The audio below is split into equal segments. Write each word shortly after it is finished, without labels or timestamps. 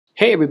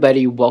Hey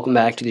everybody, welcome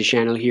back to the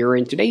channel here.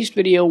 In today's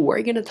video,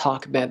 we're going to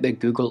talk about the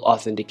Google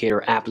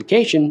Authenticator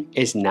application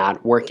is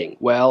not working.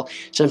 Well,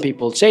 some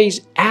people say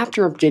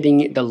after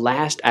updating the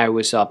last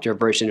iOS software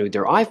version of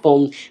their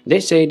iPhone, they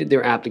say that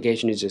their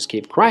application is just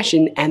keep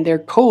crashing and their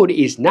code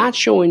is not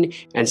showing,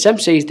 and some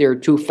say their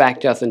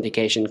two-factor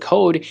authentication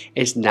code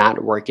is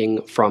not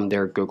working from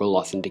their Google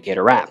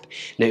Authenticator app.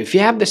 Now, if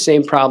you have the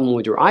same problem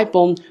with your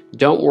iPhone,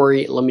 don't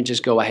worry, let me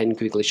just go ahead and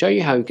quickly show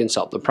you how you can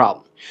solve the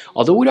problem.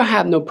 Although we don't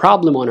have no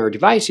problem on our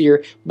device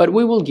here, but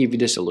we will give you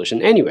the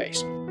solution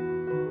anyways.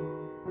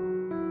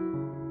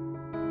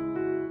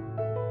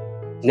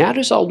 Now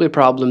to solve the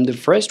problem, the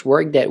first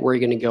work that we're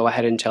going to go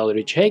ahead and tell you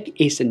to check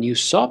is the new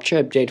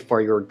software update for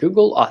your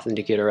Google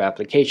Authenticator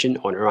application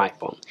on your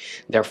iPhone.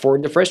 Therefore,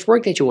 the first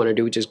work that you want to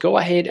do is just go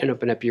ahead and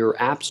open up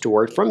your App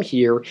Store from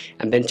here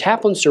and then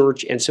tap on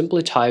search and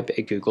simply type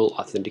a Google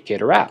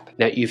Authenticator app.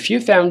 Now, if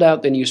you found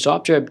out the new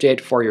software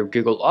update for your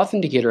Google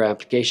Authenticator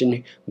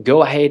application,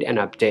 go ahead and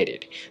update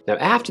it. Now,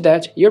 after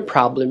that, your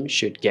problem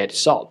should get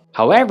solved.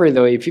 However,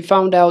 though, if you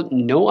found out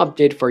no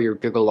update for your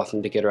Google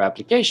Authenticator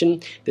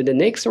application, then the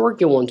next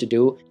work you want to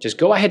do, just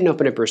go ahead and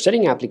open up your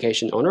setting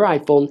application on your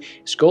iPhone,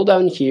 scroll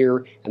down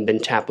here, and then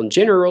tap on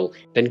General,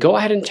 then go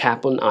ahead and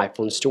tap on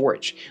iPhone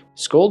Storage.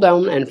 Scroll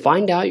down and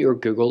find out your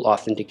Google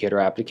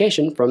Authenticator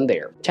application from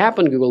there. Tap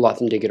on Google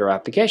Authenticator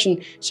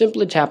application,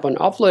 simply tap on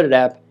Offload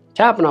App,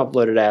 tap on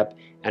Offload App,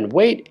 and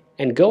wait,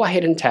 and go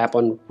ahead and tap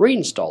on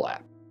Reinstall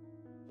App.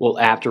 Well,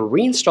 after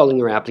reinstalling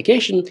your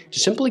application,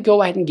 just simply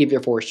go ahead and give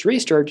your forced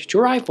restart to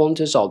your iPhone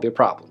to solve your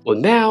problem. Well,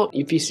 now,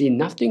 if you see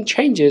nothing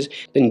changes,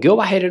 then go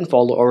ahead and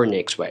follow our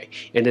next way.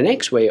 In the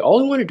next way,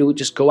 all you want to do is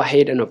just go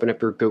ahead and open up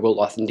your Google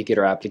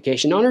Authenticator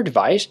application on your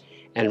device.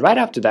 And right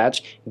after that,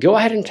 go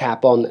ahead and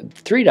tap on the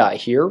three dot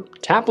here,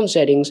 tap on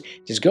settings,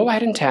 just go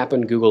ahead and tap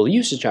on Google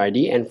Usage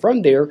ID, and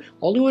from there,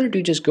 all you want to do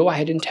is just go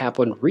ahead and tap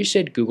on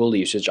Reset Google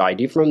Usage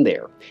ID from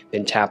there.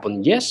 Then tap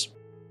on Yes,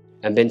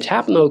 and then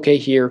tap on OK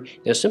here.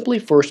 Now simply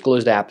first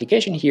close the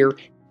application here.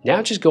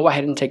 Now just go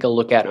ahead and take a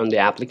look at on the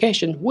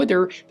application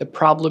whether the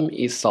problem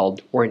is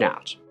solved or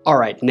not.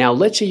 Alright, now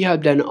let's say you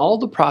have done all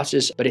the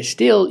process, but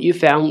still you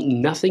found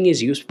nothing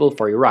is useful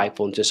for your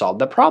iPhone to solve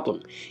the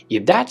problem.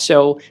 If that's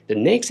so, the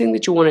next thing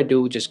that you want to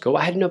do, just go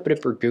ahead and open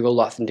up your Google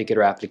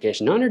Authenticator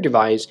application on your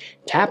device,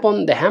 tap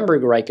on the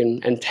hamburger icon,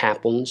 and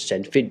tap on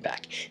Send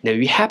Feedback. Now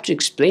you have to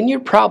explain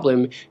your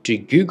problem to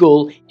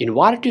Google in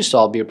order to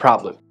solve your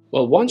problem.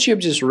 Well, once you've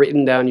just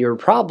written down your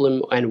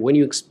problem and when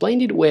you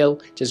explained it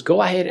well, just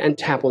go ahead and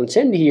tap on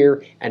send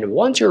here, and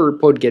once your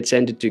report gets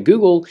sent to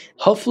Google,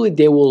 hopefully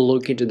they will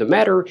look into the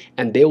matter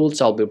and they will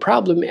solve your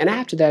problem, and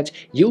after that,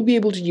 you'll be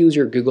able to use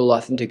your Google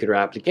Authenticator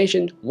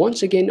application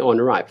once again on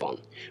your iPhone.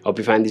 Hope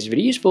you find this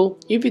video useful.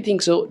 If you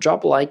think so,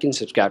 drop a like and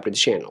subscribe to the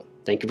channel.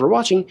 Thank you for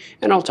watching,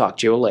 and I'll talk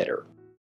to you later.